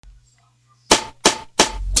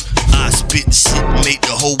spit the shit, make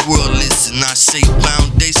the whole world listen. I shake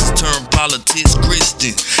foundations, turn politics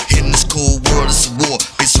Christian. In this cold world, it's a war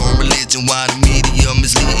based on religion. Why the media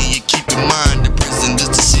misleading you? Keep in mind the prison is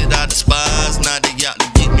the shit I despise. Now they out to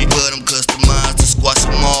get me, but I'm customized to squash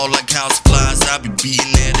them all like house flies. I be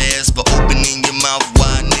beating that ass for opening your mouth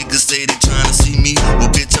wide. Niggas say they tryna see me, well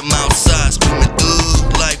bitch I'm outside screaming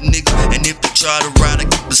thug life, nigga. And if you try to ride, I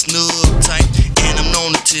keep a snug tight, and I'm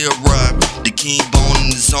known to tear rock. The king bone in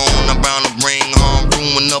the zone, I'm bound to bring harm,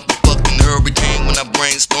 brewing up a fucking hurricane when I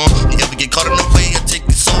brainstorm. You ever get caught in the way, I take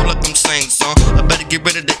your soul like I'm saying song. I better get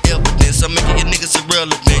rid of the evidence, I'm making your niggas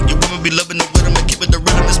irrelevant. Your women be loving the rhythm and keeping the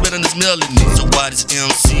rhythm and spinning this melody. So why these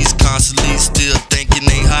MCs constantly still thinking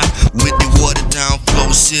they hot? With the watered down flow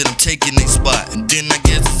shit, I'm taking they spot. And then I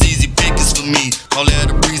guess it's easy pickings for me, call that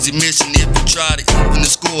a breezy mission. If you try to even the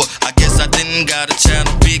score, I guess I didn't gotta channel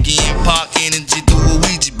Biggie and Pac energy through a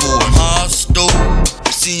Ouija board. I'm hostile,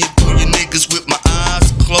 I'm seeing through you niggas with my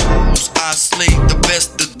eyes closed. I slay the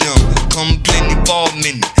best of them, come plenty for a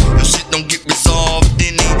minute. Your shit don't get resolved,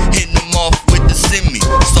 then they hitting them off with the semi.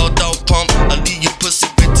 Sawed out pump, I leave your pussy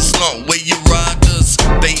with the slump. Where you riders,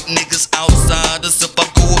 bait niggas outsiders. If I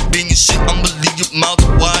go up in your shit, I'ma leave your mouth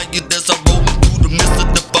wide. As I roll through the midst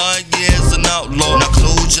of the fire, yeah, as an outlaw. Now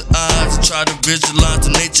close your eyes and try to visualize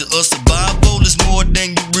the nature of survival. It's more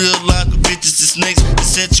than you realize. The bitches is snakes, they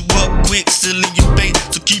set you up quick, sealing your fate.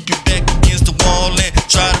 So keep your back against the wall and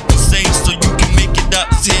try to be safe, so you can make it out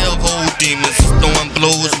this hellhole. Demons throwing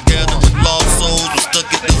blows and gathering lost souls. I'm stuck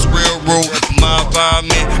at this railroad. My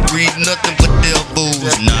environment breed nothing but devils.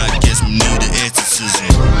 Now I guess we need an exorcism.